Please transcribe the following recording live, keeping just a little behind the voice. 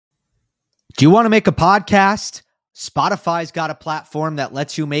Do you want to make a podcast? Spotify's got a platform that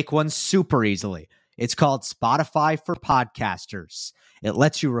lets you make one super easily. It's called Spotify for Podcasters. It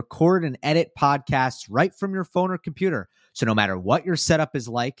lets you record and edit podcasts right from your phone or computer. So no matter what your setup is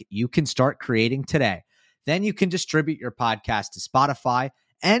like, you can start creating today. Then you can distribute your podcast to Spotify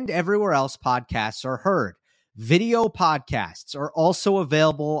and everywhere else podcasts are heard. Video podcasts are also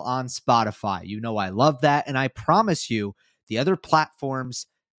available on Spotify. You know I love that, and I promise you the other platforms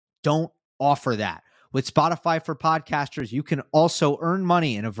don't offer that. With Spotify for Podcasters, you can also earn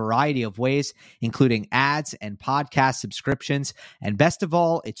money in a variety of ways, including ads and podcast subscriptions. And best of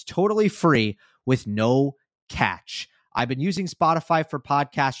all, it's totally free with no catch. I've been using Spotify for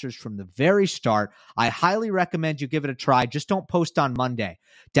Podcasters from the very start. I highly recommend you give it a try. Just don't post on Monday.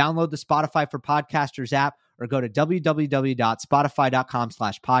 Download the Spotify for Podcasters app or go to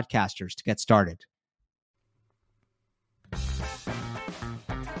www.spotify.com/podcasters to get started.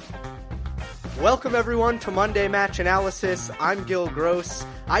 Welcome everyone to Monday Match Analysis. I'm Gil Gross.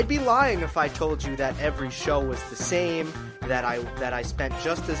 I'd be lying if I told you that every show was the same, that I spent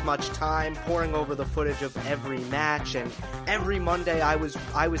just as much time poring over the footage of every match, and every Monday I was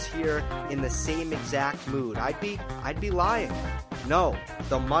here in the same exact mood. I'd be lying. No,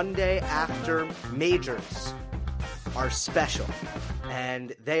 the Monday after majors are special,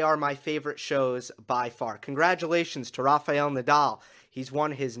 and they are my favorite shows by far. Congratulations to Rafael Nadal. He's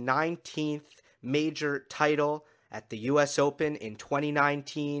won his 19th major title at the U.S. Open in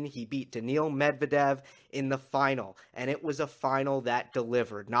 2019. He beat Daniil Medvedev in the final, and it was a final that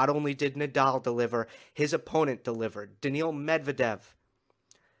delivered. Not only did Nadal deliver, his opponent delivered. Daniil Medvedev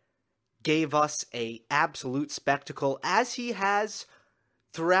gave us an absolute spectacle, as he has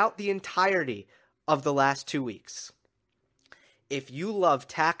throughout the entirety of the last 2 weeks. If you love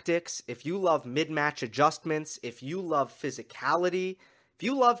tactics, if you love mid-match adjustments, if you love physicality, if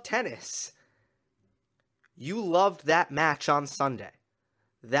you love tennis, you loved that match on Sunday.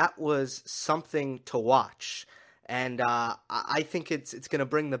 That was something to watch, and I think it's going to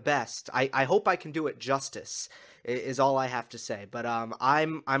bring the best. I hope I can do it justice, is all I have to say. But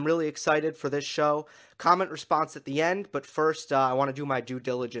I'm really excited for this show. Comment response at the end, but first I want to do my due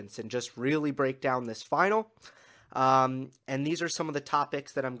diligence and just really break down this final. And these are some of the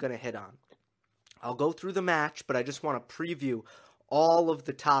topics that I'm going to hit on. I'll go through the match, but I just want to preview all of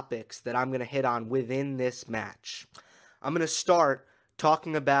the topics that I'm going to hit on within this match. I'm going to start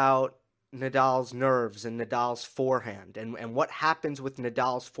talking about Nadal's nerves and Nadal's forehand and what happens with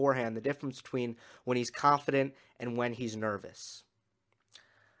Nadal's forehand, the difference between when he's confident and when he's nervous.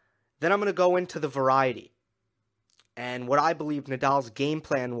 Then I'm going to go into the variety and what I believe Nadal's game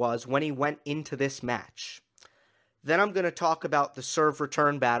plan was when he went into this match. Then I'm going to talk about the serve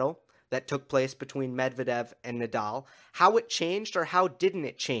return battle that took place between Medvedev and Nadal, how it changed or how didn't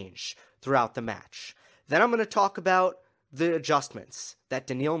it change throughout the match. Then I'm going to talk about the adjustments that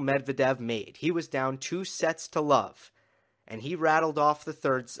Daniil Medvedev made. He was down 2-0, and he rattled off a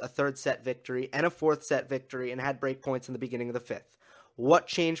third set victory and a fourth set victory and had break points in the beginning of the fifth. What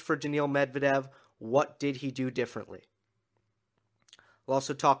changed for Daniil Medvedev? What did he do differently? We'll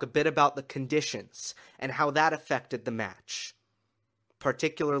also talk a bit about the conditions and how that affected the match,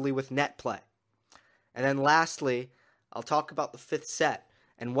 particularly with net play. And then lastly, I'll talk about the fifth set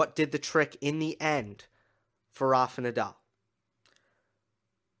and what did the trick in the end for Rafa Nadal.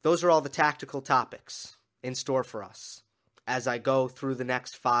 Those are all the tactical topics in store for us as I go through the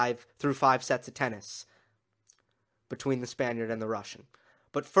next five sets of tennis between the Spaniard and the Russian.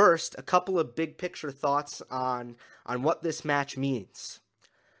 But first, a couple of big picture thoughts on what this match means.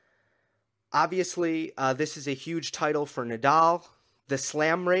 Obviously, this is a huge title for Nadal. The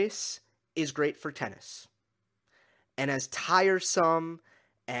slam race is great for tennis. And as tiresome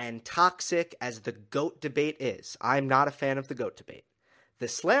and toxic as the GOAT debate is, I'm not a fan of the GOAT debate. The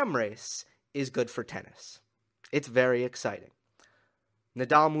slam race is good for tennis. It's very exciting.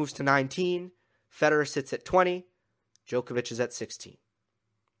 Nadal moves to 19, Federer sits at 20, Djokovic is at 16.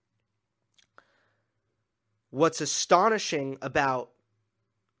 What's astonishing about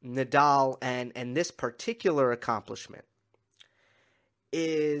Nadal and this particular accomplishment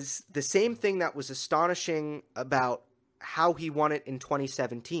is the same thing that was astonishing about how he won it in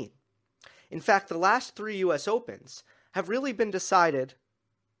 2017. In fact, the last 3 U.S. Opens have really been decided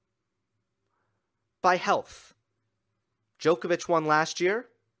by health. Djokovic won last year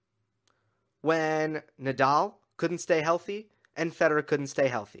when Nadal couldn't stay healthy and Federer couldn't stay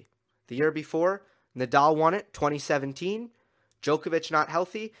healthy. The year before, Nadal won it, 2017. Djokovic not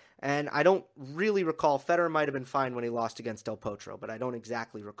healthy, and I don't really recall. Federer might have been fine when he lost against Del Potro, but I don't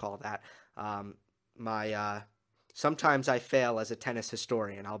exactly recall that. Sometimes I fail as a tennis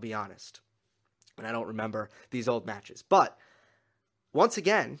historian, I'll be honest. and I don't remember these old matches. But once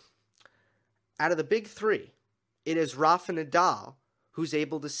again, out of the big three, it is Rafa Nadal who's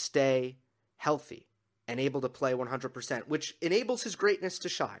able to stay healthy and able to play 100%, which enables his greatness to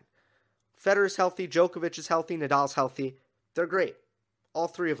shine. Federer's healthy, Djokovic is healthy, Nadal's healthy. They're great. All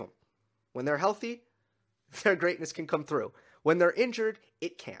three of them. When they're healthy, their greatness can come through. When they're injured,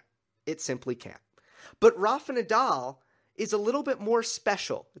 it can't. It simply can't. But Rafa Nadal is a little bit more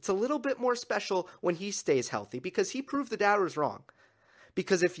special. It's a little bit more special when he stays healthy because he proved the doubters wrong.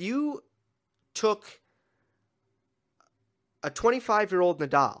 Because if you took a 25-year-old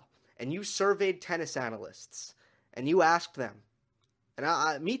Nadal and you surveyed tennis analysts and you asked them,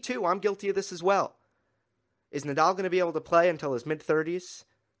 and me too, I'm guilty of this as well, is Nadal going to be able to play until his mid-30s?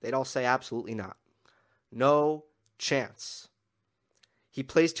 They'd all say absolutely not. No chance. He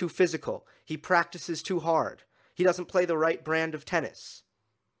plays too physical. He practices too hard. He doesn't play the right brand of tennis.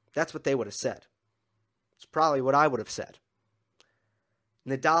 That's what they would have said. It's probably what I would have said.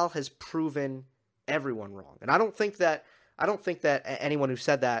 Nadal has proven everyone wrong. And I don't think that anyone who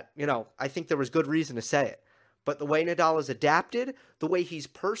said that, I think there was good reason to say it. But the way Nadal has adapted, the way he's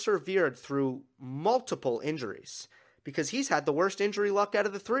persevered through multiple injuries, because he's had the worst injury luck out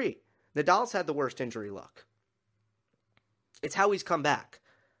of the three. Nadal's had the worst injury luck. It's how he's come back.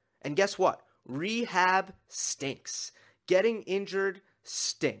 And guess what? Rehab stinks. Getting injured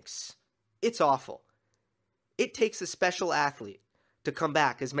stinks. It's awful. It takes a special athlete to come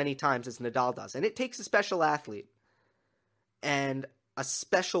back as many times as Nadal does. And it takes a special athlete and a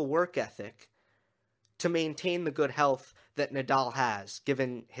special work ethic to maintain the good health that Nadal has,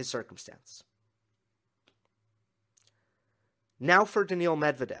 given his circumstance. Now for Daniil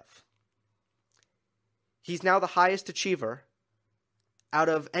Medvedev. He's now the highest achiever out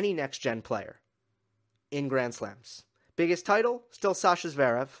of any next-gen player in Grand Slams. Biggest title, still Sasha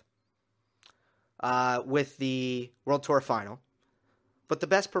Zverev with the World Tour final. But the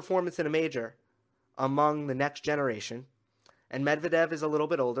best performance in a major among the next generation, and Medvedev is a little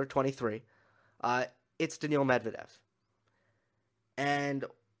bit older, 23, it's Daniil Medvedev. And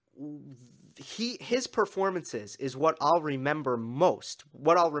his performances is what I'll remember most,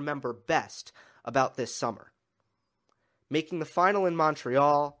 what I'll remember best about this summer. Making the final in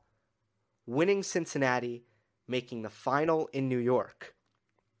Montreal, winning Cincinnati, making the final in New York.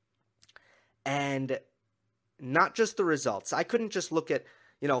 And not just the results. I couldn't just look at,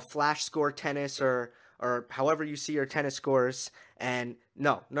 flash score tennis or however you see your tennis scores and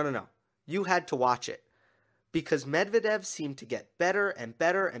no. You had to watch it. Because Medvedev seemed to get better and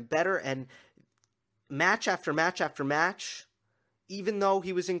better and better, and match after match after match, even though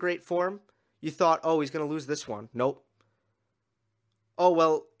he was in great form, you thought, oh, he's going to lose this one. Nope. Oh,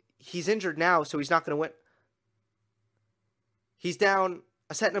 well, he's injured now, so he's not going to win. He's down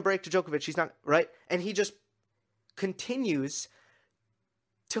a set and a break to Djokovic. He's not, right? And he just continues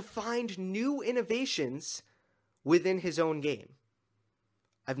to find new innovations within his own game.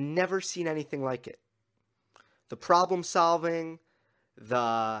 I've never seen anything like it. The problem solving,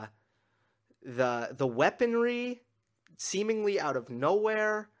 the weaponry seemingly out of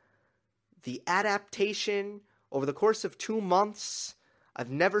nowhere, the adaptation over the course of 2 months, I've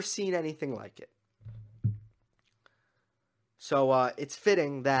never seen anything like it. So it's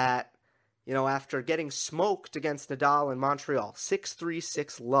fitting that, after getting smoked against Nadal in Montreal, 6-3,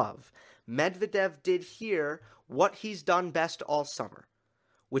 6-love, Medvedev did here what he's done best all summer,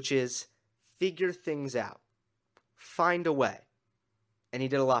 which is figure things out. Find a way. And he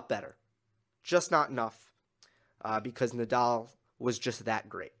did a lot better. Just not enough because Nadal was just that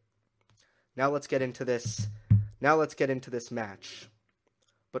great. Now let's get into this. Match.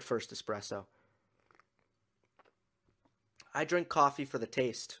 But first, espresso. I drink coffee for the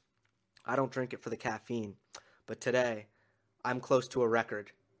taste. I don't drink it for the caffeine. But today, I'm close to a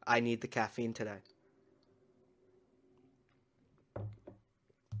record. I need the caffeine today.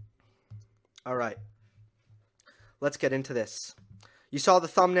 All right. Let's get into this. You saw the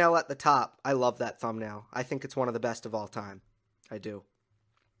thumbnail at the top. I love that thumbnail. I think it's one of the best of all time. I do.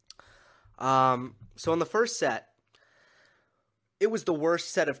 So in the first set, it was the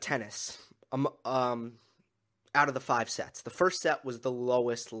worst set of tennis out of the 5 sets. The first set was the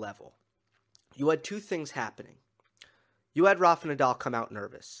lowest level. You had 2 things happening. You had Rafa Nadal come out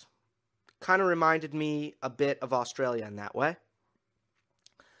nervous. Kind of reminded me a bit of Australia in that way.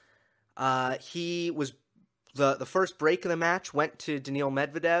 He was the first break of the match went to Daniil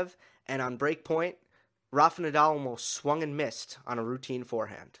Medvedev, and on break point, Rafa Nadal almost swung and missed on a routine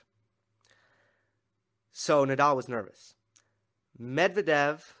forehand. So Nadal was nervous.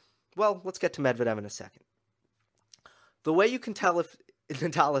 Medvedev, well, let's get to Medvedev in a second. The way you can tell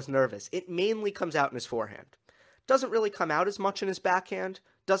Nadal is nervous, it mainly comes out in his forehand. Doesn't really come out as much in his backhand,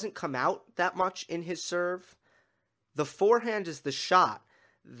 doesn't come out that much in his serve. The forehand is the shot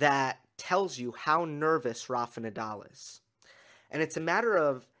that tells you how nervous Rafa Nadal is. And it's a matter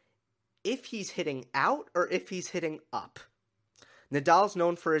of if he's hitting out or if he's hitting up. Nadal's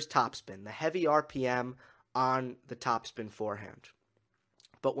known for his topspin, the heavy RPM on the topspin forehand.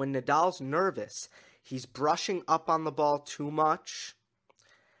 But when Nadal's nervous, he's brushing up on the ball too much,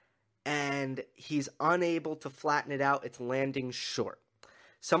 and he's unable to flatten it out. It's landing short.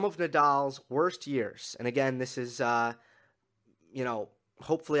 Some of Nadal's worst years, and again, this is,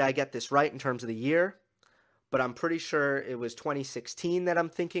 hopefully I get this right in terms of the year, but I'm pretty sure it was 2016 that I'm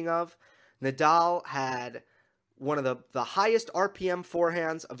thinking of. Nadal had one of the highest RPM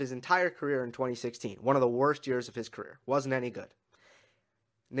forehands of his entire career in 2016. One of the worst years of his career. Wasn't any good.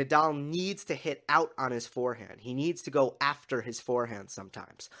 Nadal needs to hit out on his forehand. He needs to go after his forehand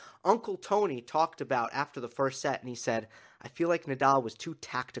sometimes. Uncle Tony talked about after the first set, and he said, I feel like Nadal was too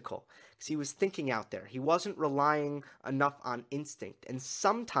tactical because he was thinking out there. He wasn't relying enough on instinct, and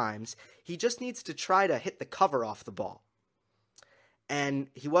sometimes he just needs to try to hit the cover off the ball. And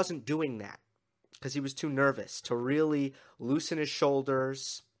he wasn't doing that because he was too nervous to really loosen his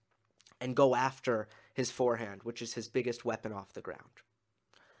shoulders and go after his forehand, which is his biggest weapon off the ground.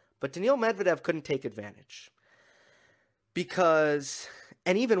 But Daniil Medvedev couldn't take advantage because,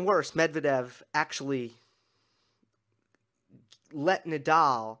 and even worse, Medvedev actually let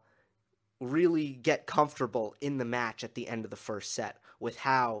Nadal really get comfortable in the match at the end of the first set with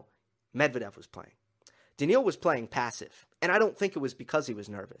how Medvedev was playing. Daniil was playing passive, and I don't think it was because he was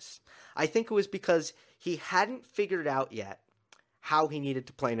nervous. I think it was because he hadn't figured out yet how he needed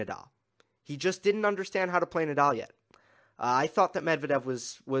to play Nadal. He just didn't understand how to play Nadal yet. I thought that Medvedev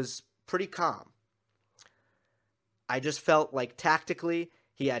was pretty calm. I just felt like tactically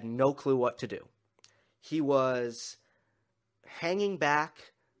he had no clue what to do. He was hanging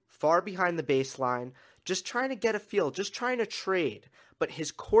back far behind the baseline, just trying to get a feel, just trying to trade. But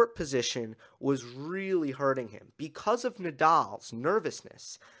his court position was really hurting him. Because of Nadal's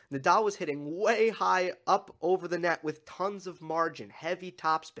nervousness, Nadal was hitting way high up over the net with tons of margin, heavy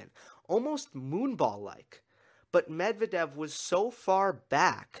topspin, almost moonball-like. But Medvedev was so far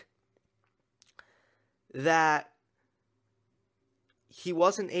back that he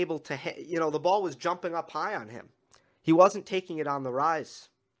wasn't able to the ball was jumping up high on him. He wasn't taking it on the rise.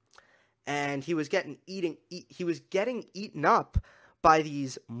 And he was getting eaten up by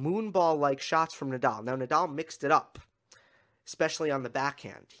these moonball-like shots from Nadal. Now, Nadal mixed it up, especially on the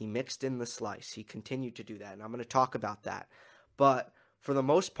backhand. He mixed in the slice. He continued to do that, and I'm going to talk about that. But for the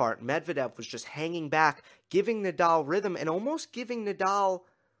most part, Medvedev was just hanging back, giving Nadal rhythm, and almost giving Nadal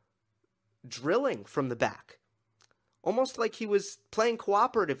drilling from the back. Almost like he was playing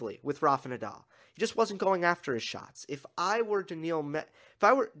cooperatively with Rafa Nadal. He just wasn't going after his shots. If Daniil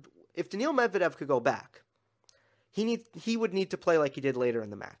Medvedev could go back, he would need to play like he did later in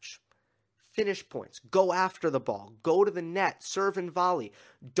the match. Finish points. Go after the ball. Go to the net. Serve and volley.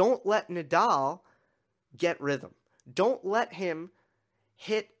 Don't let Nadal get rhythm. Don't let him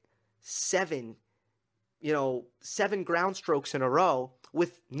hit seven ground strokes in a row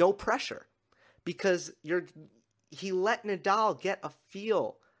with no pressure. Because he let Nadal get a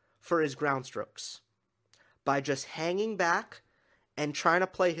feel for his ground strokes by just hanging back and trying to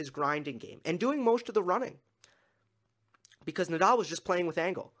play his grinding game and doing most of the running. Because Nadal was just playing with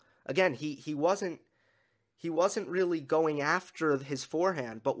angle. Again, he wasn't really going after his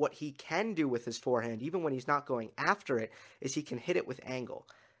forehand, but what he can do with his forehand, even when he's not going after it, is he can hit it with angle.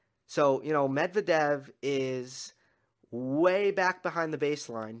 So, Medvedev is way back behind the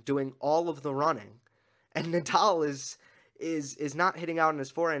baseline doing all of the running, and Nadal is not hitting out on his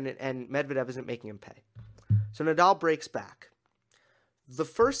forehand, and Medvedev isn't making him pay. So Nadal breaks back. The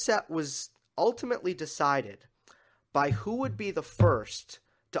first set was ultimately decided by who would be the first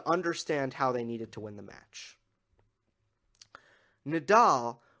to understand how they needed to win the match.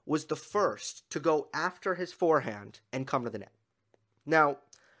 Nadal was the first to go after his forehand and come to the net. Now,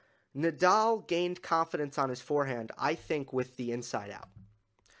 Nadal gained confidence on his forehand, I think, with the inside-out.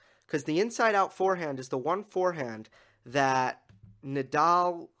 Because the inside-out forehand is the one forehand that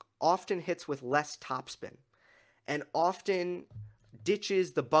Nadal often hits with less topspin and often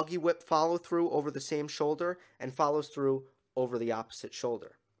ditches the buggy whip follow-through over the same shoulder and follows through over the opposite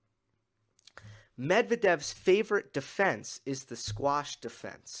shoulder. Medvedev's favorite defense is the squash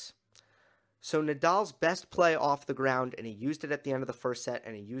defense. So Nadal's best play off the ground, and he used it at the end of the first set,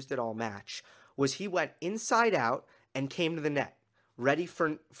 and he used it all match, was he went inside out and came to the net ready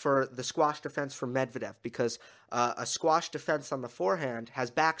for the squash defense from Medvedev, because a squash defense on the forehand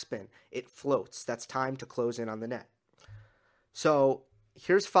has backspin. It floats. That's time to close in on the net. So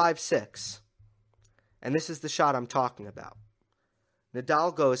here's 5-6, and this is the shot I'm talking about.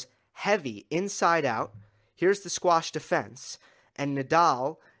 Nadal goes heavy inside out. Here's the squash defense, and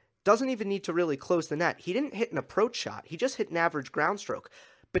Nadal doesn't even need to really close the net. He didn't hit an approach shot. He just hit an average ground stroke.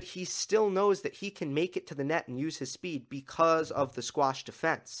 But he still knows that he can make it to the net and use his speed because of the squash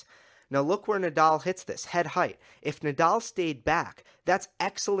defense. Now look where Nadal hits this, head height. If Nadal stayed back, that's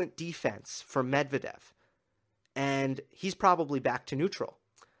excellent defense for Medvedev. And he's probably back to neutral.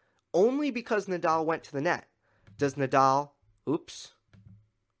 Only because Nadal went to the net does Nadal... Oops.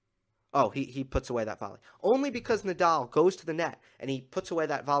 Oh, he puts away that volley. Only because Nadal goes to the net and he puts away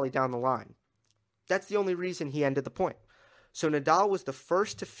that volley down the line. That's the only reason he ended the point. So Nadal was the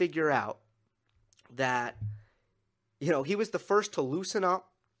first to figure out that, he was the first to loosen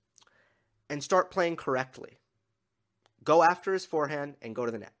up and start playing correctly. Go after his forehand and go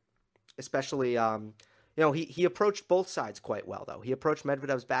to the net. Especially, he approached both sides quite well, though. He approached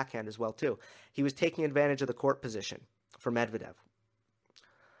Medvedev's backhand as well, too. He was taking advantage of the court position for Medvedev.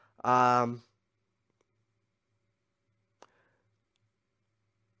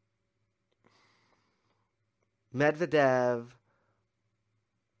 Medvedev.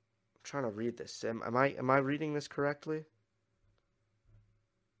 I'm trying to read this. Am I reading this correctly?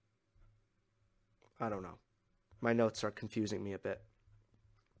 I don't know. My notes are confusing me a bit.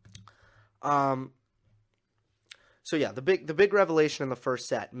 So yeah, the big revelation in the first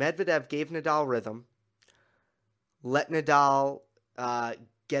set. Medvedev gave Nadal rhythm, let Nadal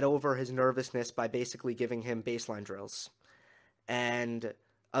get over his nervousness by basically giving him baseline drills, and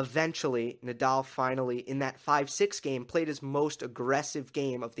eventually, Nadal finally, in that 5-6 game, played his most aggressive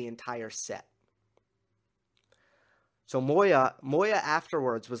game of the entire set. So Moya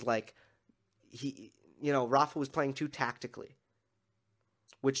afterwards was like, Rafa was playing too tactically,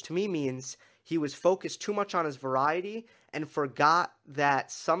 which to me means he was focused too much on his variety and forgot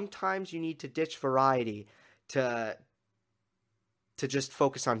that sometimes you need to ditch variety to just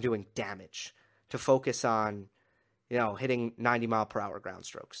focus on doing damage, to focus on hitting 90-mile-per-hour ground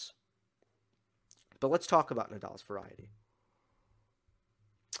strokes. But let's talk about Nadal's variety.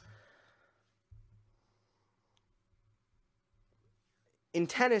 In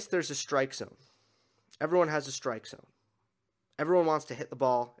tennis, there's a strike zone. Everyone has a strike zone. Everyone wants to hit the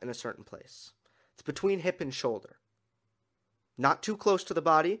ball in a certain place. It's between hip and shoulder. Not too close to the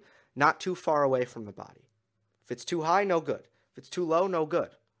body, not too far away from the body. If it's too high, no good. If it's too low, no good.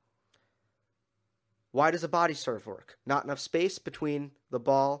 Why does a body serve work? Not enough space between the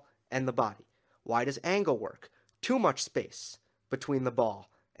ball and the body. Why does angle work? Too much space between the ball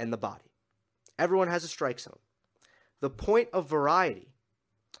and the body. Everyone has a strike zone. The point of variety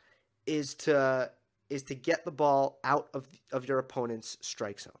is to get the ball out of your opponent's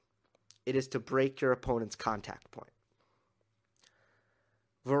strike zone. It is to break your opponent's contact point.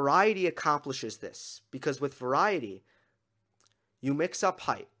 Variety accomplishes this because with variety, you mix up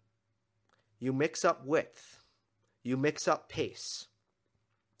height. You mix up width, you mix up pace,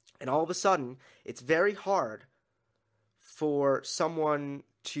 and all of a sudden, it's very hard for someone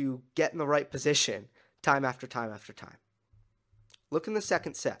to get in the right position time after time after time. Look in the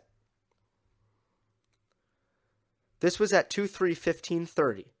second set. This was at 2-3,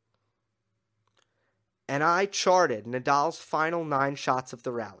 15-30, and I charted Nadal's final 9 shots of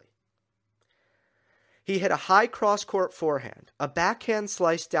the rally. He hit a high cross-court forehand, a backhand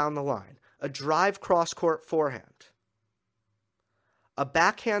slice down the line, a drive cross-court forehand, a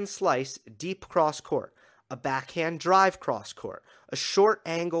backhand slice deep cross-court, a backhand drive cross-court, a short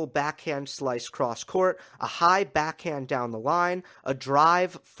angle backhand slice cross-court, a high backhand down the line, a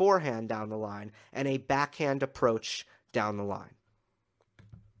drive forehand down the line, and a backhand approach down the line.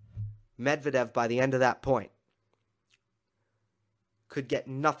 Medvedev, by the end of that point, could get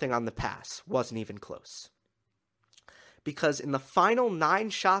nothing on the pass, wasn't even close. Because in the final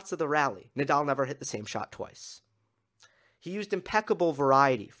 9 shots of the rally, Nadal never hit the same shot twice. He used impeccable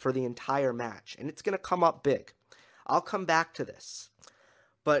variety for the entire match, and it's going to come up big. I'll come back to this.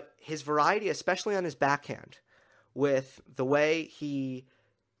 But his variety, especially on his backhand, with the way he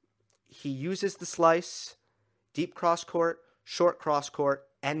uses the slice, deep cross-court, short cross-court,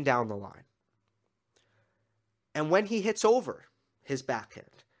 and down the line. And when he hits over his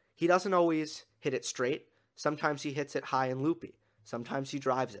backhand, he doesn't always hit it straight. Sometimes he hits it high and loopy. Sometimes he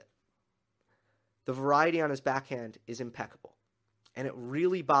drives it. The variety on his backhand is impeccable. And it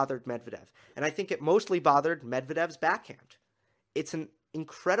really bothered Medvedev. And I think it mostly bothered Medvedev's backhand. It's an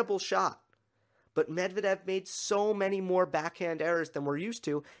incredible shot. But Medvedev made so many more backhand errors than we're used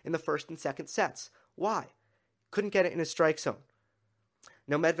to in the first and second sets. Why? Couldn't get it in his strike zone.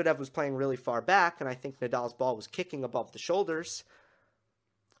 Now, Medvedev was playing really far back, and I think Nadal's ball was kicking above the shoulders.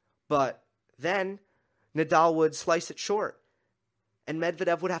 But then Nadal would slice it short, and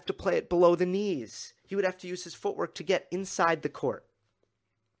Medvedev would have to play it below the knees. He would have to use his footwork to get inside the court.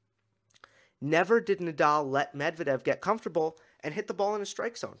 Never did Nadal let Medvedev get comfortable and hit the ball in his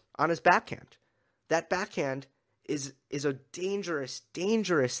strike zone on his backhand. That backhand is a dangerous,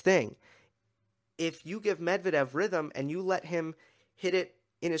 dangerous thing. If you give Medvedev rhythm and you let him hit it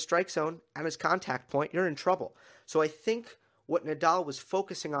in his strike zone at his contact point, you're in trouble. So I think what Nadal was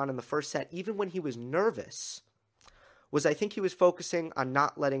focusing on in the first set, even when he was nervous, was I think he was focusing on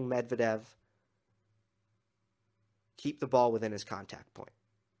not letting Medvedev keep the ball within his contact point.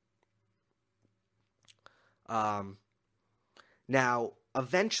 Now,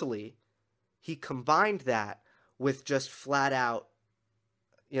 eventually, he combined that with just flat out,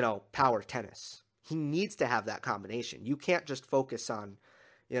 power tennis. He needs to have that combination. You can't just focus on,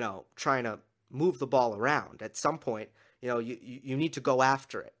 trying to move the ball around. At some point, you need to go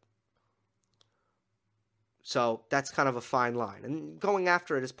after it. So that's kind of a fine line. And going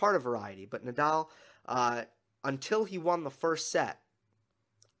after it is part of variety. But Nadal, until he won the first set,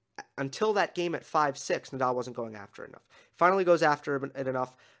 until that game at 5-6, Nadal wasn't going after it enough. Finally goes after it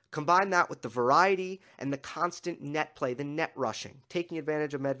enough. Combine that with the variety and the constant net play, the net rushing, taking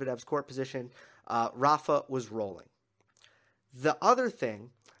advantage of Medvedev's court position. Rafa was rolling. The other thing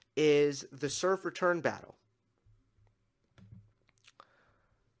is the serve return battle.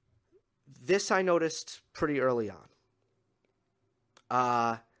 This I noticed pretty early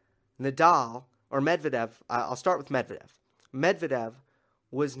on. Nadal, or Medvedev, I'll start with Medvedev. Medvedev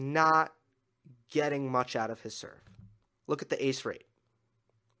was not getting much out of his serve. Look at the ace rate.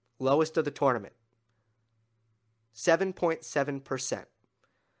 Lowest of the tournament. 7.7%.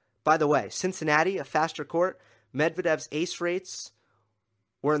 By the way, Cincinnati, a faster court, Medvedev's ace rates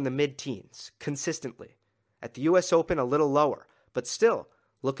were in the mid-teens, consistently. At the U.S. Open, a little lower. But still,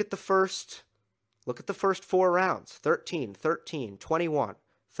 look at the first 4 rounds. 13, 13, 21,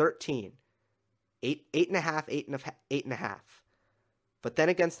 13, 8.5, 8.5. But then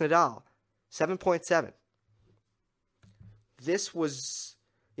against Nadal, 7.7. This was,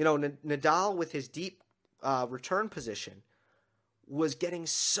 Nadal with his deep return position was getting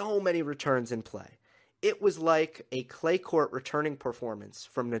so many returns in play. It was like a clay court returning performance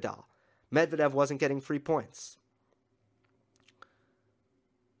from Nadal. Medvedev wasn't getting free points.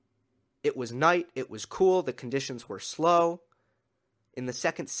 It was night. It was cool. The conditions were slow. In the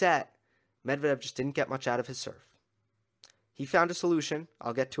second set, Medvedev just didn't get much out of his serve. He found a solution.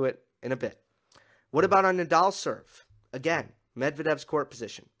 I'll get to it in a bit. What about on Nadal's serve? Again, Medvedev's court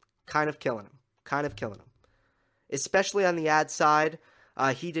position. Kind of killing him. Especially on the ad side,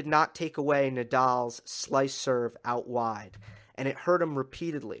 he did not take away Nadal's slice serve out wide, and it hurt him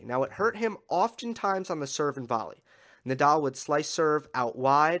repeatedly. Now, it hurt him oftentimes on the serve and volley. Nadal would slice serve out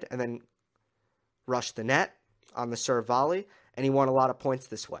wide and then rush the net on the serve volley, and he won a lot of points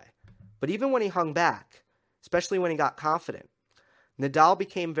this way. But even when he hung back, especially when he got confident, Nadal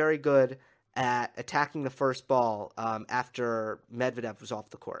became very good at attacking the first ball after Medvedev was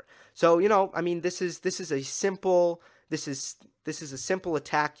off the court. So, this is a simple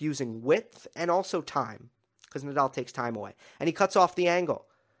attack using width and also time, because Nadal takes time away. And he cuts off the angle.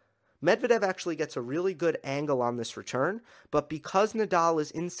 Medvedev actually gets a really good angle on this return, but because Nadal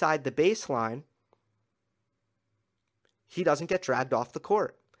is inside the baseline, he doesn't get dragged off the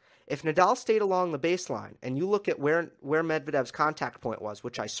court. If Nadal stayed along the baseline, and you look at where Medvedev's contact point was,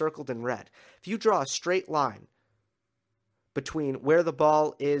 which I circled in red, if you draw a straight line between where the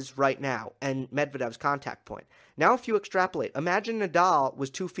ball is right now and Medvedev's contact point, now if you extrapolate, imagine Nadal was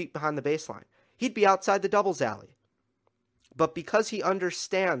 2 feet behind the baseline. He'd be outside the doubles alley. But because he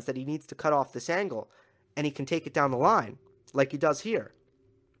understands that he needs to cut off this angle, and he can take it down the line, like he does here,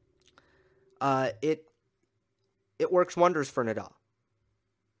 it works wonders for Nadal.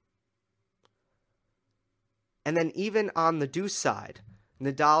 And then even on the deuce side,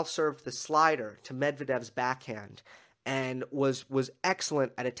 Nadal served the slider to Medvedev's backhand and was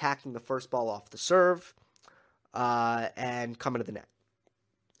excellent at attacking the first ball off the serve and coming to the net.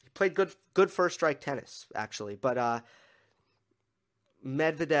 He played good first strike tennis, actually, but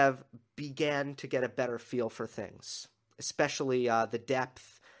Medvedev began to get a better feel for things, especially the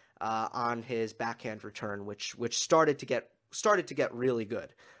depth on his backhand return, which started to get really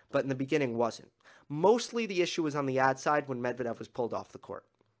good, but in the beginning wasn't. Mostly the issue was on the ad side when Medvedev was pulled off the court.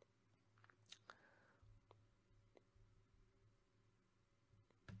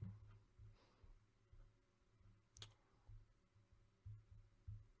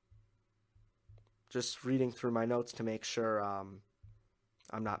 Just reading through my notes to make sure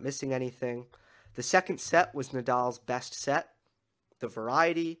I'm not missing anything. The second set was Nadal's best set. The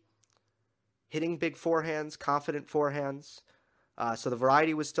variety, hitting big forehands, confident forehands. So the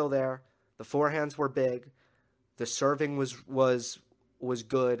variety was still there. The forehands were big. The serving was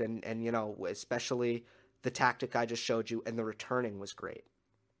good, and you know, especially the tactic I just showed you, and the returning was great.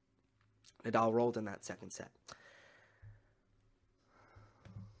 Nadal rolled in that second set.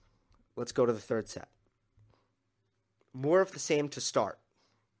 Let's go to the third set. More of the same to start.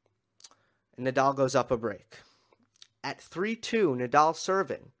 And Nadal goes up a break. At 3-2, Nadal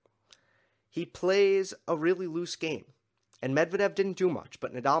serving. He plays a really loose game. And Medvedev didn't do much,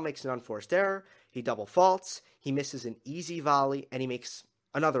 but Nadal makes an unforced error. He double faults. He misses an easy volley, and he makes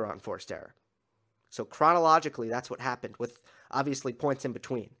another unforced error. So chronologically, that's what happened, with obviously points in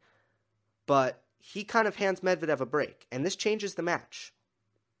between. But he kind of hands Medvedev a break, and this changes the match.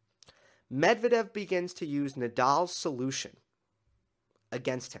 Medvedev begins to use Nadal's solution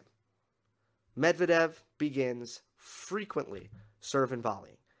against him. Medvedev begins frequently serve and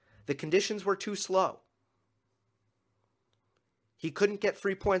volley. The conditions were too slow. He couldn't get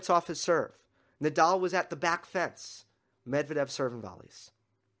free points off his serve. Nadal was at the back fence. Medvedev serve and volleys.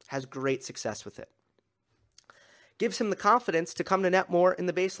 Has great success with it. Gives him the confidence to come to net more in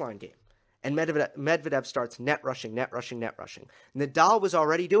the baseline game. And Medvedev starts net rushing. Nadal was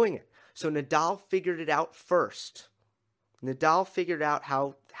already doing it. So Nadal figured it out first. Nadal figured out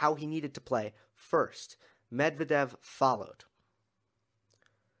how he needed to play first. Medvedev followed.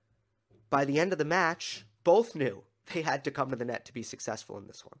 By the end of the match, both knew they had to come to the net to be successful in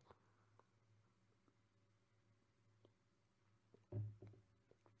this one.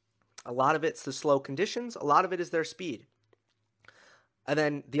 A lot of it's the slow conditions. A lot of it is their speed. And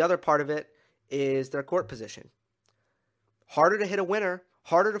then the other part of it is their court position. Harder to hit a winner,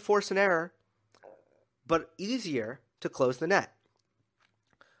 harder to force an error, but easier to close the net.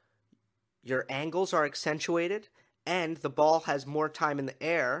 Your angles are accentuated, and the ball has more time in the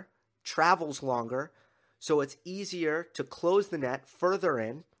air, travels longer, so it's easier to close the net further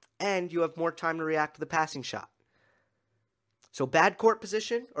in, and you have more time to react to the passing shot. So bad court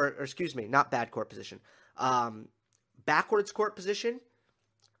position, or excuse me, not bad court position, backwards court position,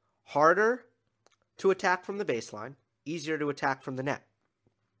 harder to attack from the baseline, easier to attack from the net.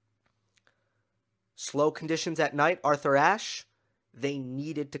 Slow conditions at night, Arthur Ashe, they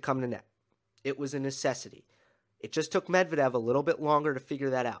needed to come to net. It was a necessity. It just took Medvedev a little bit longer to figure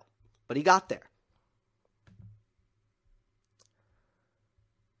that out, but he got there.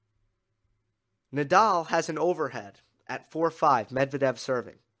 Nadal has an overhead at 4-5, Medvedev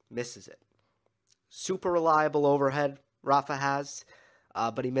serving, misses it. Super reliable overhead Rafa has,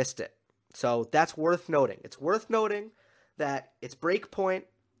 but he missed it. So that's worth noting. It's worth noting that it's break point,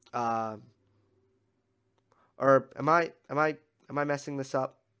 or am I messing this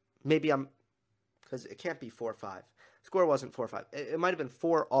up? Maybe I'm, because it can't be 4-5. Score wasn't 4-5. It might have been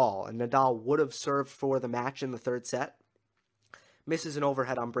 4-all, and Nadal would have served for the match in the third set. Misses an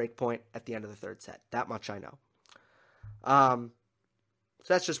overhead on break point at the end of the third set. That much I know. So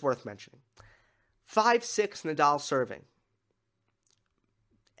that's just worth mentioning. 5-6 Nadal serving.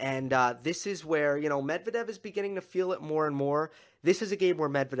 And this is where, Medvedev is beginning to feel it more and more. This is a game where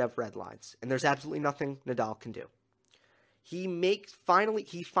Medvedev redlines, and there's absolutely nothing Nadal can do. He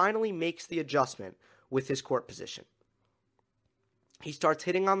finally makes the adjustment with his court position. He starts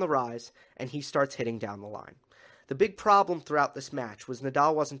hitting on the rise, and he starts hitting down the line. The big problem throughout this match was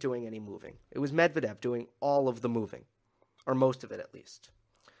Nadal wasn't doing any moving. It was Medvedev doing all of the moving, or most of it at least.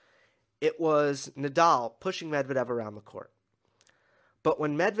 It was Nadal pushing Medvedev around the court. But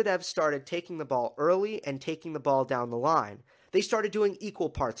when Medvedev started taking the ball early and taking the ball down the line, they started doing equal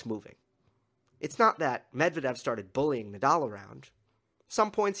parts moving. It's not that Medvedev started bullying Nadal around.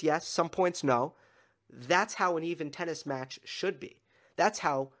 Some points yes, some points no. That's how an even tennis match should be. That's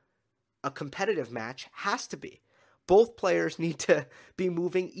how a competitive match has to be. Both players need to be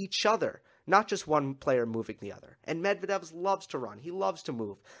moving each other, not just one player moving the other. And Medvedev loves to run. He loves to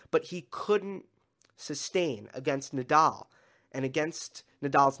move. But he couldn't sustain against Nadal and against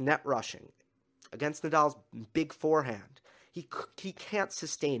Nadal's net rushing, against Nadal's big forehand. He can't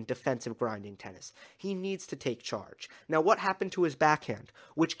sustain defensive grinding tennis. He needs to take charge. Now, what happened to his backhand,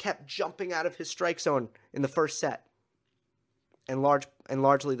 which kept jumping out of his strike zone in the first set and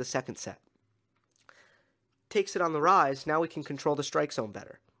largely the second set? Takes it on the rise. Now he can control the strike zone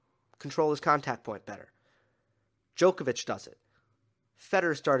better, control his contact point better. Djokovic does it.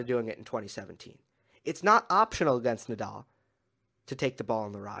 Federer started doing it in 2017. It's not optional against Nadal to take the ball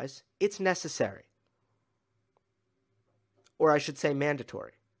on the rise. It's necessary. Or I should say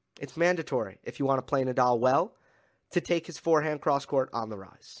mandatory. It's mandatory if you want to play Nadal well to take his forehand cross-court on the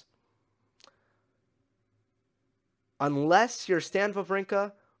rise. Unless you're Stan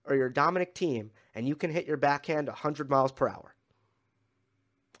Wawrinka or you're Dominic Thiem and you can hit your backhand 100 miles per hour.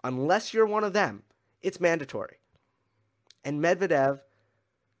 Unless you're one of them, it's mandatory. And Medvedev,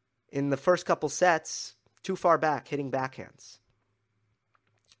 in the first couple sets, too far back, hitting backhands.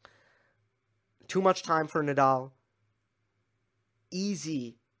 Too much time for Nadal.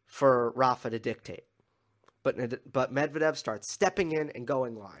 Easy for Rafa to dictate. But Medvedev starts stepping in and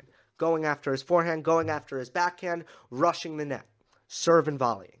going line. Going after his forehand, going after his backhand, rushing the net. Serve and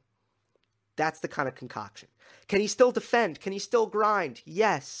volleying. That's the kind of concoction. Can he still defend? Can he still grind?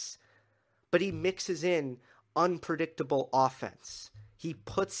 Yes. But he mixes in unpredictable offense. He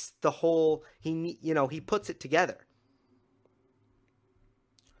puts the whole, he puts it together.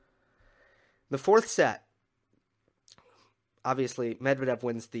 The fourth set, obviously, Medvedev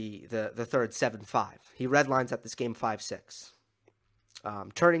wins the third 7-5. He redlines at this game 5-6.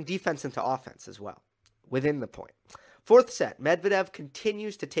 Turning defense into offense as well, within the point. Fourth set, Medvedev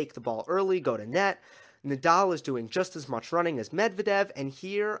continues to take the ball early, go to net. Nadal is doing just as much running as Medvedev, and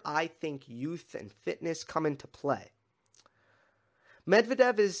here I think youth and fitness come into play.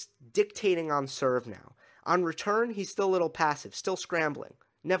 Medvedev is dictating on serve now. On return, he's still a little passive, still scrambling.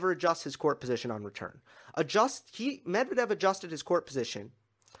 Never adjusts his court position on return. Medvedev adjusted his court position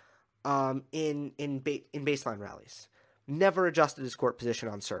in baseline rallies. Never adjusted his court position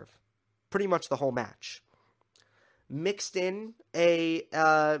on serve. Pretty much the whole match. Mixed in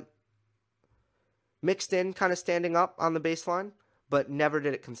kind of standing up on the baseline, but never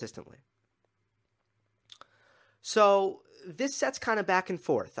did it consistently. So this set's kind of back and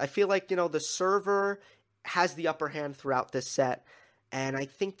forth. I feel like, the server has the upper hand throughout this set, and I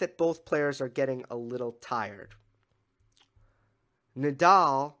think that both players are getting a little tired.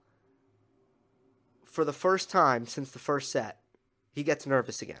 Nadal, for the first time since the first set, he gets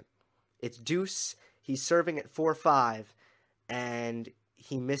nervous again. It's deuce. He's serving at 4-5, and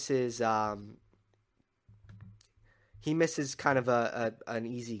he misses kind of an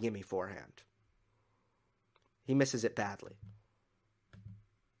easy gimme forehand. He misses it badly.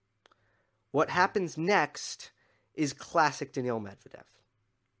 What happens next is classic Daniil Medvedev.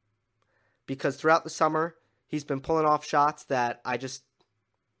 Because throughout the summer, he's been pulling off shots that I just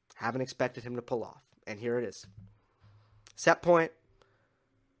haven't expected him to pull off. And here it is. Set point.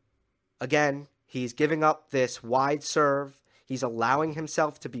 Again, he's giving up this wide serve. He's allowing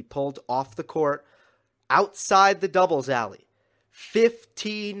himself to be pulled off the court outside the doubles alley,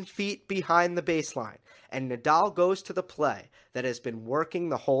 15 feet behind the baseline. And Nadal goes to the play that has been working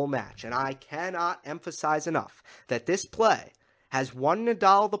the whole match. And I cannot emphasize enough that this play has won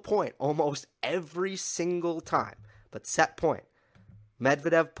Nadal the point almost every single time. But set point,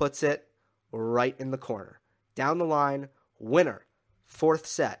 Medvedev puts it right in the corner. Down the line, winner, fourth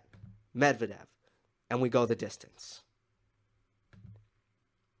set, Medvedev. And we go the distance.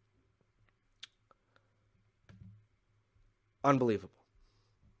 Unbelievable.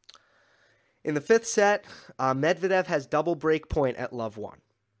 In the fifth set, Medvedev has double break point at love 1.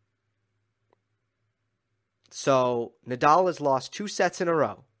 So Nadal has lost 2 sets in a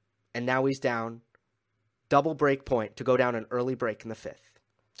row, and now he's down double break point to go down an early break in the fifth.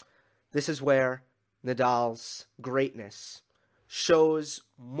 This is where Nadal's greatness shows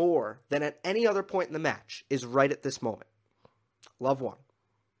more than at any other point in the match, is right at this moment. Love 1.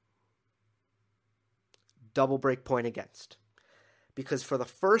 Double break point against. Because for the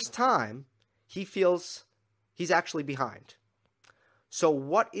first time, he feels he's actually behind. So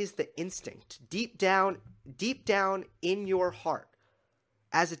what is the instinct deep down in your heart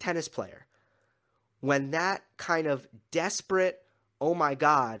as a tennis player when that kind of desperate, oh my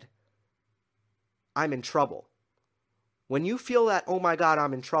God, I'm in trouble? When you feel that, oh my God,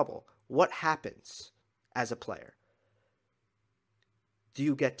 I'm in trouble, what happens as a player? Do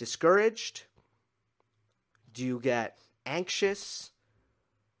you get discouraged? Do you get anxious?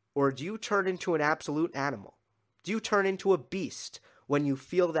 Or do you turn into an absolute animal? Do you turn into a beast when you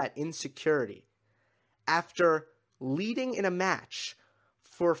feel that insecurity? After leading in a match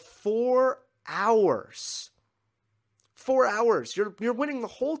for 4 hours. 4 hours. You're winning the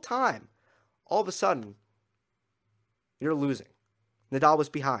whole time. All of a sudden, you're losing. Nadal was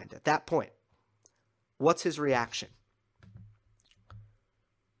behind at that point. What's his reaction?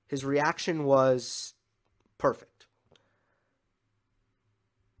 His reaction was perfect.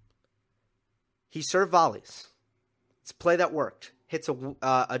 He served volleys. It's a play that worked. Hits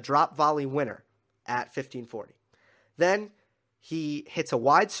a drop volley winner at 15-40. Then he hits a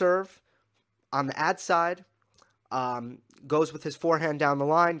wide serve on the ad side goes with his forehand down the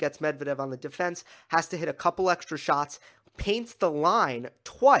line, gets Medvedev on the defense, has to hit a couple extra shots, paints the line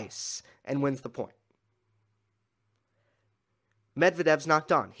twice, and wins the point. Medvedev's not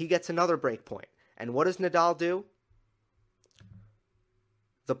done. He gets another break point. And what does Nadal do?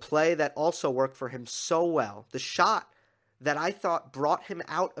 The play that also worked for him so well, the shot that I thought brought him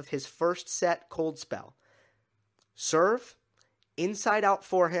out of his first set cold spell. Serve, inside out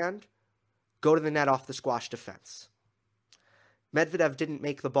forehand, go to the net off the squash defense. Medvedev didn't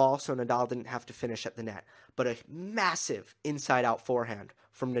make the ball, so Nadal didn't have to finish at the net. But a massive inside out forehand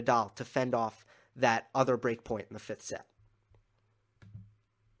from Nadal to fend off that other break point in the fifth set.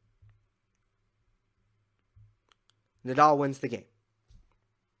 Nadal wins the game.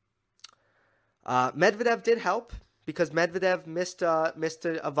 Medvedev did help because Medvedev missed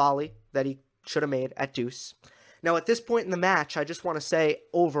a volley that he should have made at deuce. Now, at this point in the match, I just want to say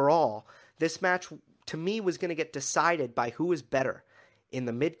overall, this match to me was going to get decided by who is better in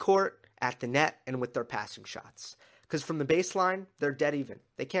the midcourt, at the net, and with their passing shots. Because from the baseline, they're dead even.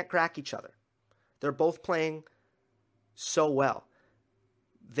 They can't crack each other. They're both playing so well.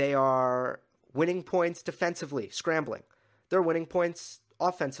 They are winning points defensively, scrambling. They're winning points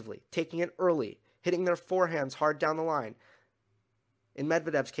offensively, taking it early, hitting their forehands hard down the line. In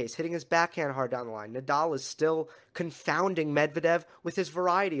Medvedev's case, hitting his backhand hard down the line. Nadal is still confounding Medvedev with his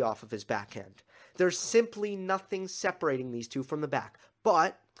variety off of his backhand. There's simply nothing separating these two from the back.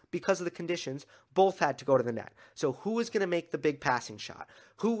 But because of the conditions, both had to go to the net. So who was going to make the big passing shot?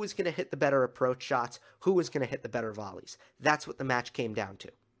 Who was going to hit the better approach shots? Who was going to hit the better volleys? That's what the match came down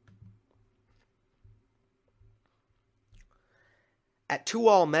to. At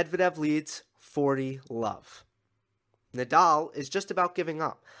 2-all, Medvedev leads 40-love. Nadal is just about giving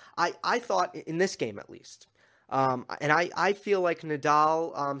up. I thought, in this game at least, and I feel like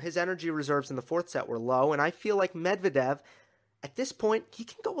Nadal, his energy reserves in the fourth set were low, and I feel like Medvedev, at this point, he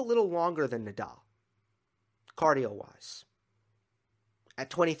can go a little longer than Nadal, cardio-wise, at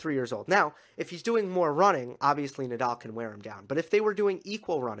 23 years old. Now, if he's doing more running, obviously Nadal can wear him down. But if they were doing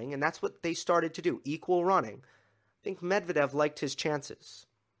equal running, and that's what they started to do, equal running, I think Medvedev liked his chances.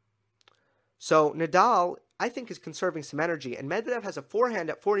 So Nadal, I think, is conserving some energy, and Medvedev has a forehand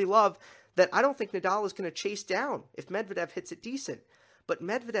at 40-love that I don't think Nadal is going to chase down if Medvedev hits it decent. But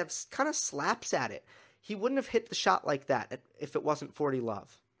Medvedev kind of slaps at it. He wouldn't have hit the shot like that if it wasn't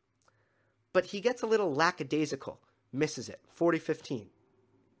 40-love. But he gets a little lackadaisical, misses it, 40-15.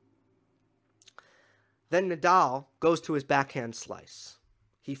 Then Nadal goes to his backhand slice.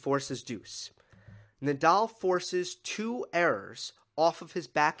 He forces deuce. Nadal forces two errors off of his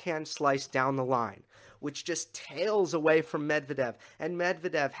backhand slice down the line, which just tails away from Medvedev, and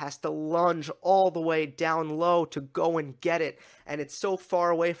Medvedev has to lunge all the way down low to go and get it, and it's so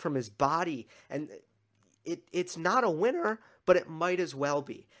far away from his body, and it's not a winner, but it might as well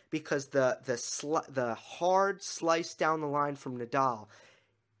be, because the hard slice down the line from Nadal,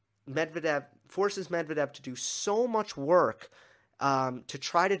 Medvedev forces Medvedev to do so much work to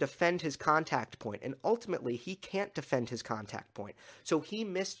try to defend his contact point, and ultimately he can't defend his contact point. So he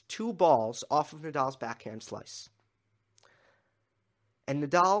missed two balls off of Nadal's backhand slice. And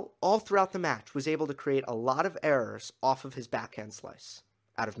Nadal, all throughout the match, was able to create a lot of errors off of his backhand slice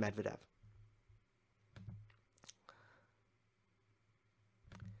out of Medvedev.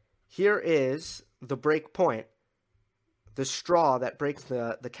 Here is the break point, the straw that breaks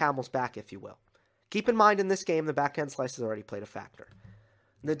the camel's back, if you will. Keep in mind, in this game, the backhand slice has already played a factor.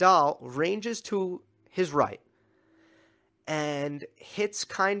 Nadal ranges to his right and hits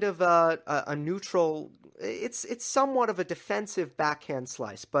kind of a neutral, it's somewhat of a defensive backhand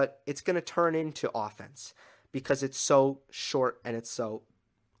slice, but it's going to turn into offense because it's so short and it's so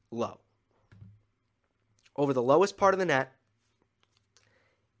low. Over the lowest part of the net,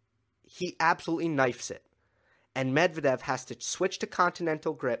 he absolutely knifes it. And Medvedev has to switch to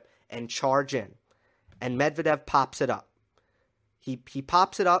continental grip and charge in. And Medvedev pops it up. He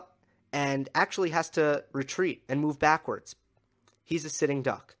pops it up and actually has to retreat and move backwards. He's a sitting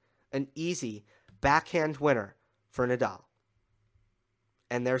duck. An easy backhand winner for Nadal.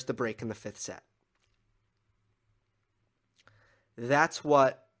 And there's the break in the fifth set. That's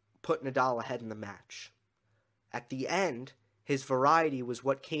what put Nadal ahead in the match. At the end, his variety was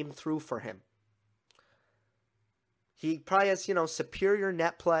what came through for him. He probably has, superior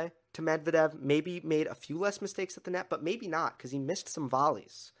net play to Medvedev, maybe made a few less mistakes at the net, but maybe not, because he missed some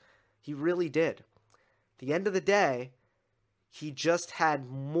volleys. He really did. At the end of the day, he just had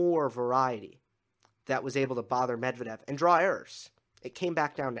more variety that was able to bother Medvedev and draw errors. It came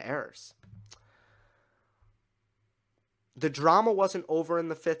back down to errors. the drama wasn't over in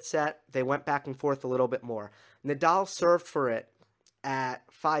the fifth set. They went back and forth a little bit more. Nadal served for it at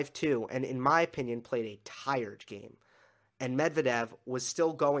 5-2, and in my opinion, played a tired game. And Medvedev was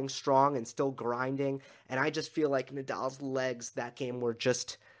still going strong and still grinding, and I just feel like Nadal's legs that game were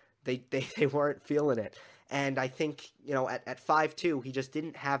just, they weren't feeling it. And I think, at 5-2, he just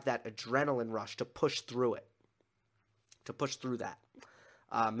didn't have that adrenaline rush to push through it, to push through that.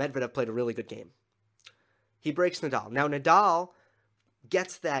 Medvedev played a really good game. He breaks Nadal. Now Nadal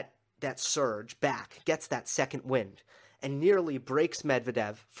gets that surge back, gets that second wind, and nearly breaks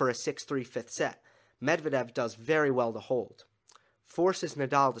Medvedev for a 6-3 fifth set. Medvedev does very well to hold, forces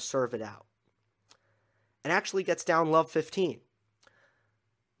Nadal to serve it out, and actually gets down love 15.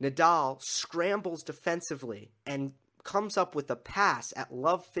 Nadal scrambles defensively and comes up with a pass at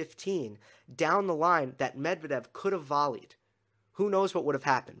love 15 down the line that Medvedev could have volleyed. Who knows what would have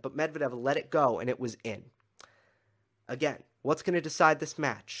happened, but Medvedev let it go and it was in. Again, what's going to decide this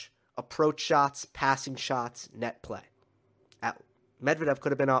match? Approach shots, passing shots, net play. Medvedev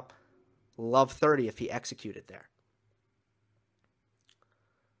could have been up love 30 if he executed there.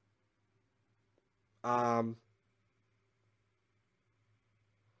 And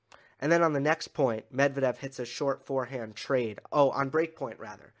then on the next point, Medvedev hits a short forehand trade. On break point,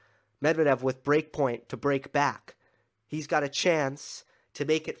 rather. Medvedev with break point to break back. He's got a chance to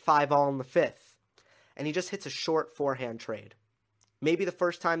make it 5-all in the fifth. And he just hits a short forehand trade. Maybe the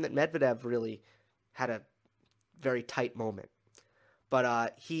first time that Medvedev really had a very tight moment.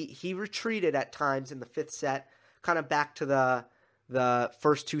 But he retreated at times in the fifth set, kind of back to the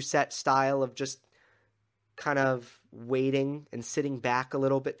first two set style of just kind of waiting and sitting back a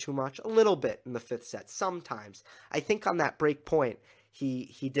little bit too much. A little bit in the fifth set, sometimes. I think on that break point,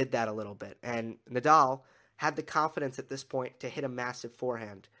 he did that a little bit. And Nadal had the confidence at this point to hit a massive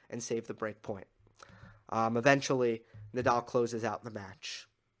forehand and save the break point. Eventually, Nadal closes out the match.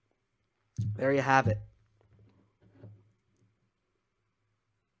 There you have it.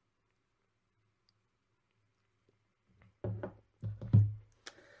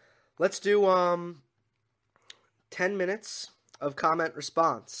 Let's do 10 minutes of comment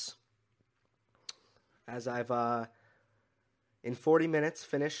response. As I've, in 40 minutes,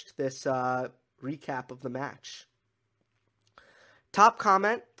 finished this recap of the match. Top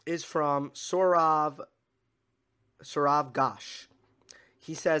comment is from Saurav Ghosh.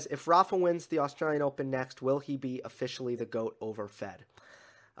 He says, if Rafa wins the Australian Open next, will he be officially the GOAT over Fed?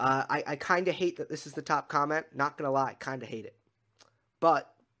 I kind of hate that this is the top comment. Not going to lie, kind of hate it.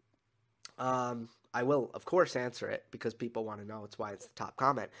 But I will, of course, answer it because people want to know. It's why it's the top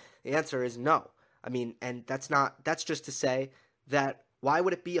comment. The answer is no. I mean, and that's just to say that why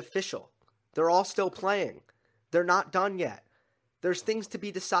would it be official? They're all still playing. They're not done yet. There's things to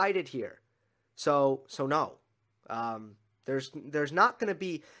be decided here. So no. There's not going to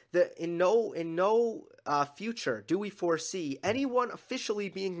be in no future do we foresee anyone officially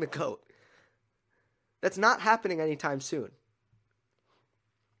being the GOAT. That's not happening anytime soon.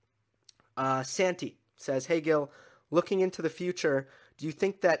 Santi says, hey Gil, looking into the future, do you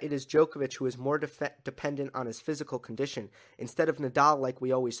think that it is Djokovic who is more dependent on his physical condition instead of Nadal like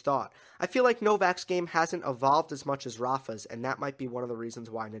we always thought? I feel like Novak's game hasn't evolved as much as Rafa's, and that might be one of the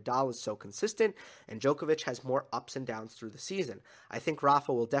reasons why Nadal is so consistent and Djokovic has more ups and downs through the season. I think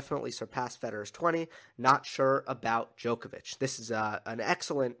Rafa will definitely surpass Federer's 20. Not sure about Djokovic. This is an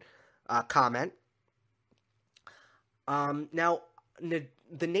excellent comment. Now,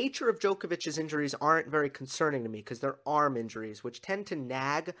 the nature of Djokovic's injuries aren't very concerning to me because they're arm injuries, which tend to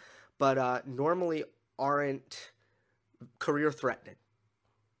nag, but normally aren't career-threatening.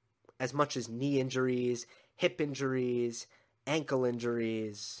 As much as knee injuries, hip injuries, ankle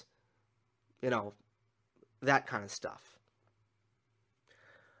injuries, that kind of stuff.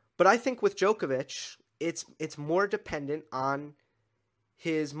 But I think with Djokovic, it's more dependent on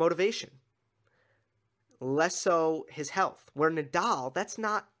his motivation. Less so his health. Where Nadal, that's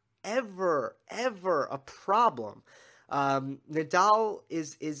not ever a problem. Nadal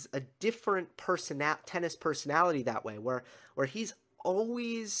is a different tennis personality that way, where he's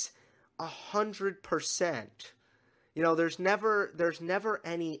always 100%. There's never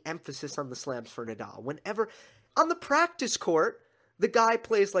any emphasis on the slams for Nadal. Whenever on the practice court, the guy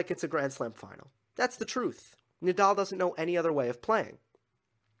plays like it's a Grand Slam final. That's the truth. Nadal doesn't know any other way of playing.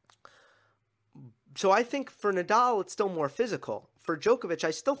 So I think for Nadal, it's still more physical. For Djokovic,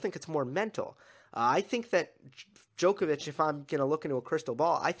 I still think it's more mental. I think that Djokovic, if I'm going to look into a crystal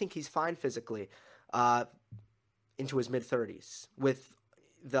ball, I think he's fine physically into his mid-30s with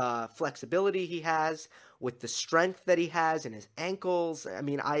the flexibility he has, with the strength that he has in his ankles. I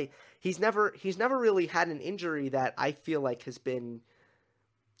mean, he's never really had an injury that I feel like has been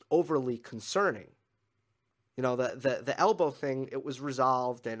overly concerning. You know, the elbow thing, it was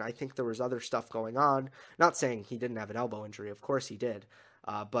resolved, and I think there was other stuff going on. Not saying he didn't have an elbow injury. Of course he did.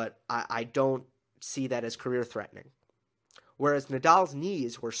 But I don't see that as career-threatening. Whereas Nadal's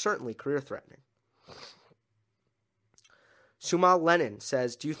knees were certainly career-threatening. Sumal Lenin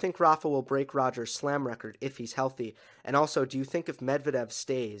says, do you think Rafa will break Roger's slam record if he's healthy? And also, do you think if Medvedev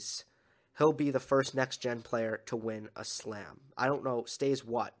stays, he'll be the first next-gen player to win a slam? I don't know, stays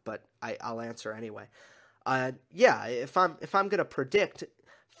what, but I'll answer anyway. Yeah, if I'm going to predict,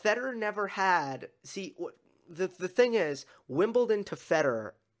 Federer never had... See, the thing is, Wimbledon to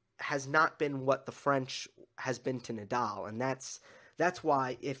Federer has not been what the French has been to Nadal, and that's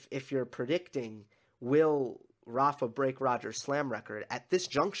why if you're predicting, will Rafa break Roger's slam record at this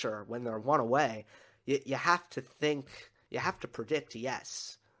juncture when they're one away, you have to predict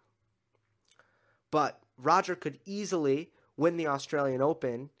yes. But Roger could easily win the Australian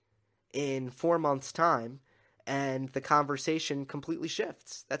Open in 4 months' time, and the conversation completely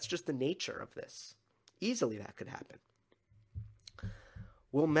shifts. That's just the nature of this. Easily that could happen.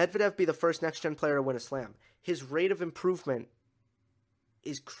 Will Medvedev be the first next-gen player to win a slam? His rate of improvement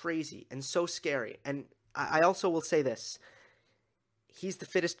is crazy and so scary. And I also will say this. He's the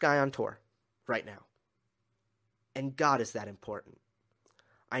fittest guy on tour right now. And God, is that important.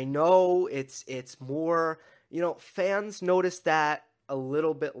 I know it's more, fans notice that a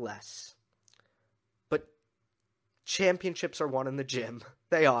little bit less. But championships are won in the gym.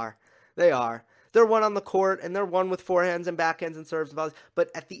 They are. They're won on the court, and they're won with forehands and backhands and serves and volleys.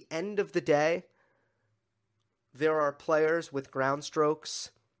 But at the end of the day, there are players with ground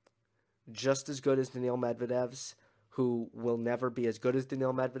strokes just as good as Daniil Medvedev's who will never be as good as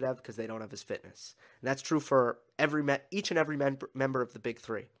Daniil Medvedev because they don't have his fitness. And that's true for each and every member of the big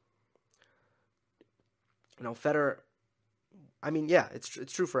three. Federer... I mean, yeah, it's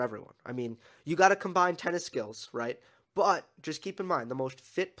true for everyone. I mean, you got to combine tennis skills, right? But just keep in mind, the most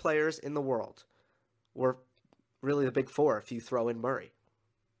fit players in the world were really the big four if you throw in Murray.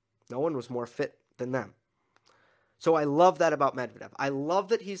 No one was more fit than them. So I love that about Medvedev. I love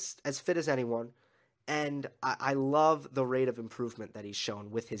that he's as fit as anyone, and I love the rate of improvement that he's shown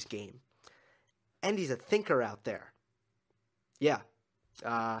with his game. And he's a thinker out there. Yeah.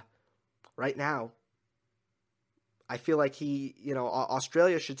 Right now, I feel like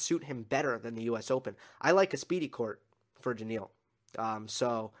Australia should suit him better than the U.S. Open. I like a speedy court for Daniil.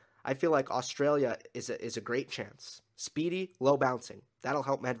 So I feel like Australia is a great chance. Speedy, low bouncing. That'll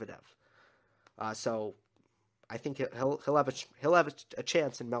help Medvedev. So I think he'll have a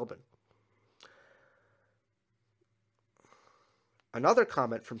chance in Melbourne. Another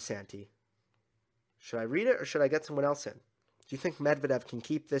comment from Santi. Should I read it or should I get someone else in? Do you think Medvedev can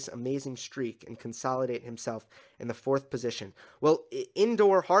keep this amazing streak and consolidate himself in the 4th position? Well,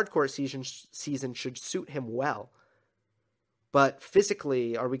 indoor hardcourt season should suit him well. But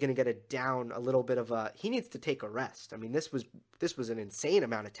physically, are we going to get it down a little bit of a... He needs to take a rest. I mean, this was an insane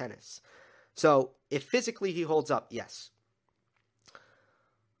amount of tennis. So, if physically he holds up, yes.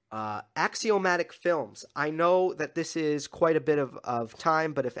 Axiomatic Films. I know that this is quite a bit of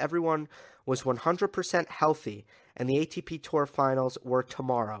time, but if everyone was 100% healthy and the ATP Tour Finals were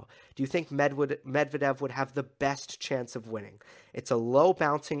tomorrow, do you think Medvedev would have the best chance of winning? It's a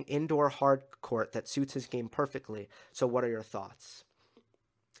low-bouncing indoor hard court that suits his game perfectly. So what are your thoughts?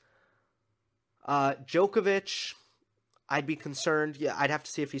 Djokovic, I'd be concerned. Yeah, I'd have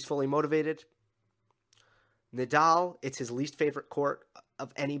to see if he's fully motivated. Nadal, it's his least favorite court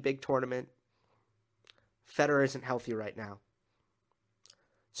of any big tournament. Federer isn't healthy right now.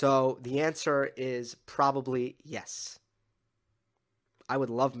 So the answer is probably yes. I would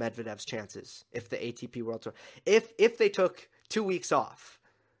love Medvedev's chances if the ATP World Tour... If they took 2 weeks off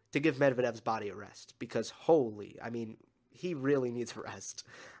to give Medvedev's body a rest. Because he really needs a rest.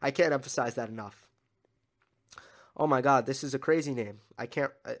 I can't emphasize that enough. Oh my God, this is a crazy name. I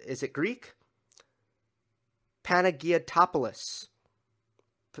can't... is it Greek? Panagiotopoulos.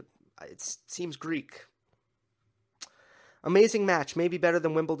 It seems Greek. Amazing match, maybe better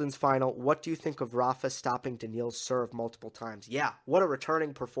than Wimbledon's final. What do you think of Rafa stopping Daniil's serve multiple times? Yeah, what a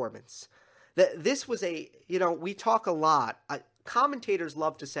returning performance. This was we talk a lot. Commentators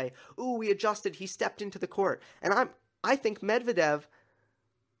love to say, ooh, we adjusted, he stepped into the court. And I think Medvedev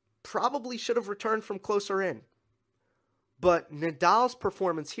probably should have returned from closer in. But Nadal's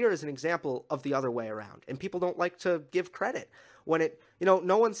performance here is an example of the other way around. And people don't like to give credit. When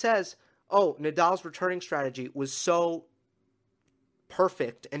no one says, oh, Nadal's returning strategy was so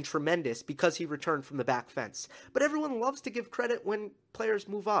perfect and tremendous because he returned from the back fence. But everyone loves to give credit when players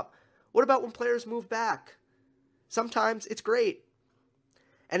move up. What about when players move back? Sometimes it's great.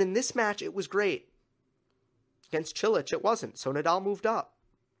 And in this match, it was great. Against Cilic, it wasn't. So Nadal moved up.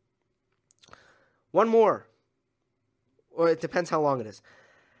 One more. Or it depends how long it is.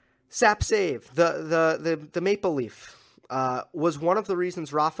 Sap save. The Maple Leaf was one of the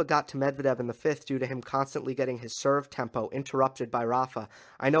reasons Rafa got to Medvedev in the fifth due to him constantly getting his serve tempo interrupted by Rafa.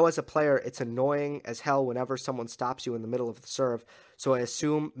 I know as a player it's annoying as hell whenever someone stops you in the middle of the serve, so I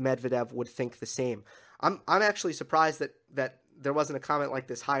assume Medvedev would think the same. I'm actually surprised that there wasn't a comment like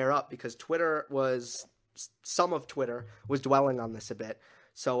this higher up, because some of Twitter was dwelling on this a bit.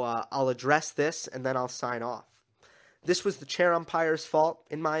 So I'll address this and then I'll sign off. This was the chair umpire's fault,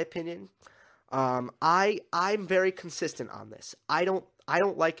 in my opinion. I'm very consistent on this. I don't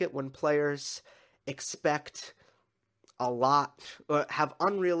like it when players expect a lot or have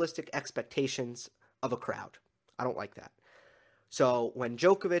unrealistic expectations of a crowd. I don't like that. So when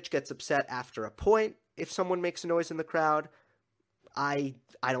Djokovic gets upset after a point, if someone makes a noise in the crowd, I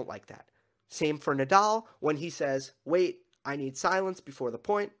don't like that. Same for Nadal when he says, "Wait, I need silence before the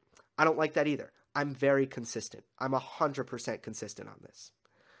point." I don't like that either. I'm very consistent. I'm 100% consistent on this.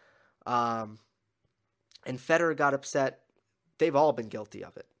 And Federer got upset. They've all been guilty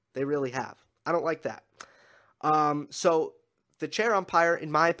of it. They really have. I don't like that. So the chair umpire,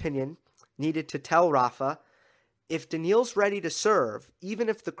 in my opinion, needed to tell Rafa, if Daniil's ready to serve, even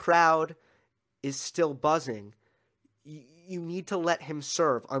if the crowd is still buzzing, you need to let him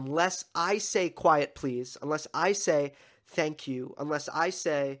serve. Unless I say quiet please, unless I say thank you, unless I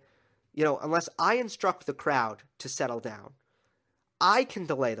say, unless I instruct the crowd to settle down, I can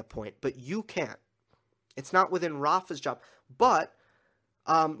delay the point, but you can't. It's not within Rafa's job. But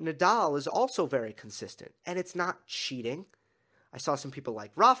Nadal is also very consistent, and it's not cheating. I saw some people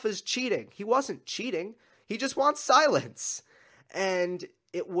like, Rafa's cheating. He wasn't cheating. He just wants silence. And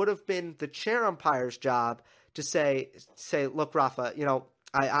it would have been the chair umpire's job to say, look, Rafa,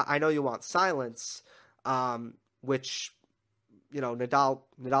 I know you want silence, which, Nadal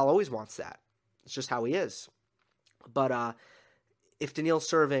always wants that. It's just how he is. But if Daniil's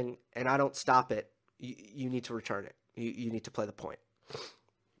serving and I don't stop it, you need to return it. You need to play the point.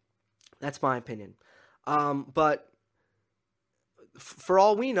 That's my opinion. But for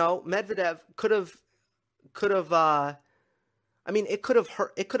all we know, Medvedev could have. It could have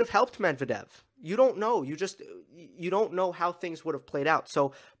helped Medvedev. You don't know. You don't know how things would have played out.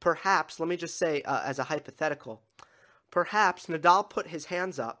 So perhaps, let me just say, as a hypothetical, perhaps Nadal put his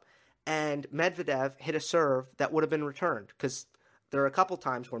hands up and Medvedev hit a serve that would have been returned, because there are a couple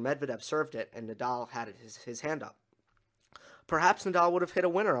times where Medvedev served it and Nadal had his hand up. Perhaps Nadal would have hit a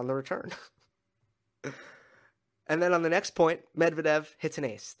winner on the return. And then on the next point, Medvedev hits an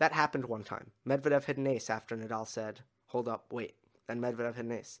ace. That happened one time. Medvedev hit an ace after Nadal said, hold up, wait. Then Medvedev hit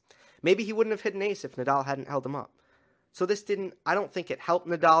an ace. Maybe he wouldn't have hit an ace if Nadal hadn't held him up. So I don't think it helped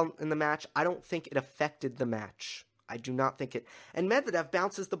Nadal in the match. I don't think it affected the match. I do not think it. And Medvedev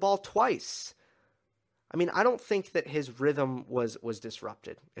bounces the ball twice. I don't think that his rhythm was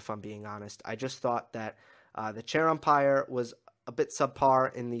disrupted, if I'm being honest. I just thought that the chair umpire was a bit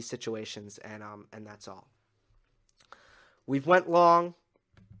subpar in these situations, and that's all. We've went long,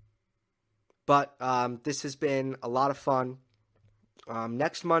 but this has been a lot of fun.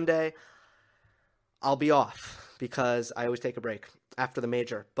 Next Monday, I'll be off because I always take a break after the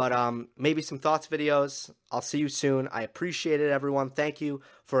major. But maybe some thoughts videos. I'll see you soon. I appreciate it, everyone. Thank you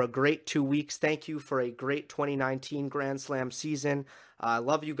for a great 2 weeks. Thank you for a great 2019 Grand Slam season. I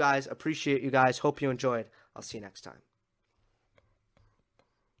love you guys. Appreciate you guys. Hope you enjoyed. I'll see you next time.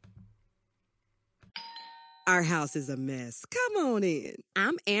 Our house is a mess. Come on in.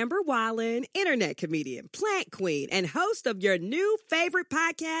 I'm Amber Wallen, internet comedian, plant queen, and host of your new favorite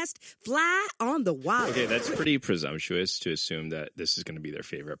podcast, Fly on the Wallen. Okay, that's pretty presumptuous to assume that this is going to be their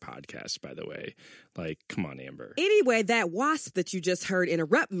favorite podcast, by the way. Come on, Amber. Anyway, that wasp that you just heard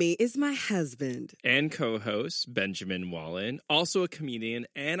interrupt me is my husband. And co-host, Benjamin Wallen, also a comedian,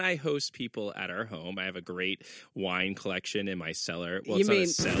 and I host people at our home. I have a great wine collection in my cellar. Well, you mean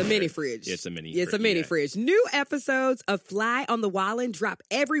the mini fridge? It's a mini fridge. It's a mini fridge. New episodes of Fly on the Wallen drop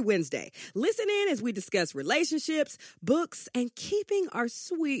every Wednesday. Listen in as we discuss relationships, books, and keeping our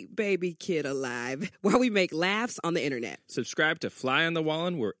sweet baby kid alive while we make laughs on the internet. Subscribe to Fly on the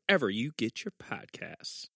Wallen wherever you get your podcasts.